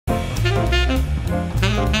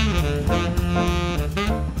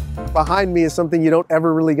behind me is something you don't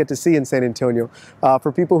ever really get to see in San Antonio.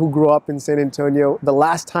 For people who grew up in San Antonio, the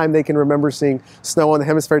last time they can remember seeing snow on the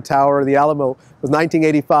Hemisphere Tower or the Alamo was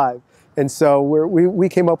 1985. And so we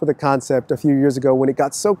came up with a concept a few years ago when it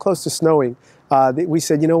got so close to snowing. We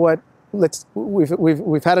said, you know what?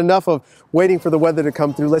 We've had enough of waiting for the weather to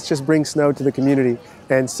come through. Let's just bring snow to the community.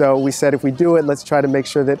 And so we said, if we do it, let's try to make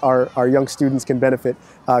sure that our young students can benefit.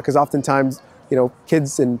 Because oftentimes, you know,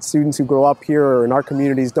 kids and students who grow up here or in our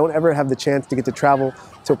communities don't ever have the chance to get to travel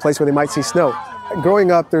to a place where they might see snow. Growing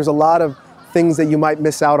up, there's a lot of things that you might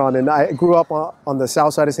miss out on. And I grew up on the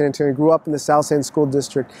south side of San Antonio, grew up in the South San School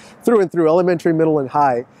District, through and through, elementary, middle, and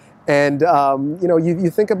high. And you know, you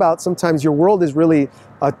think about sometimes your world is really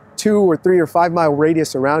a 2 or 3 or 5 mile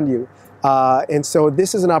radius around you. And so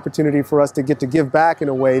this is an opportunity for us to get to give back in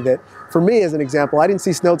a way that, for me as an example, I didn't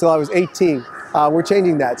see snow till I was 18. We're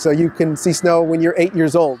changing that, so you can see snow when you're 8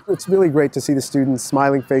 years old. It's really great to see the students'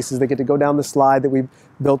 smiling faces. They get to go down the slide that we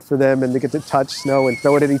built for them, and they get to touch snow and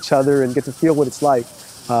throw it at each other and get to feel what it's like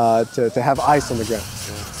to have ice on the ground.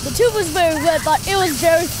 The tube was very wet, but it was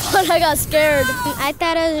very fun. I got scared. I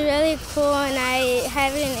thought it was really cool, and I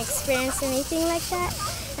haven't experienced anything like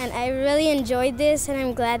that. And I really enjoyed this, and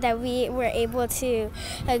I'm glad that we were able to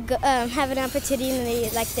have an opportunity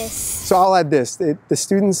like this. So I'll add this. The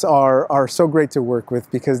students are so great to work with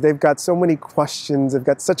because they've got so many questions. They've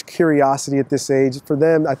got such curiosity at this age. For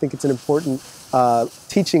them, I think it's an important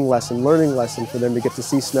teaching lesson, learning lesson for them to get to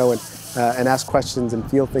see snow and ask questions and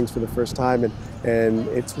feel things for the first time. And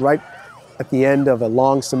it's right at the end of a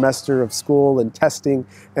long semester of school and testing.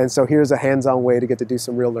 And so here's a hands-on way to get to do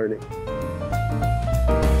some real learning.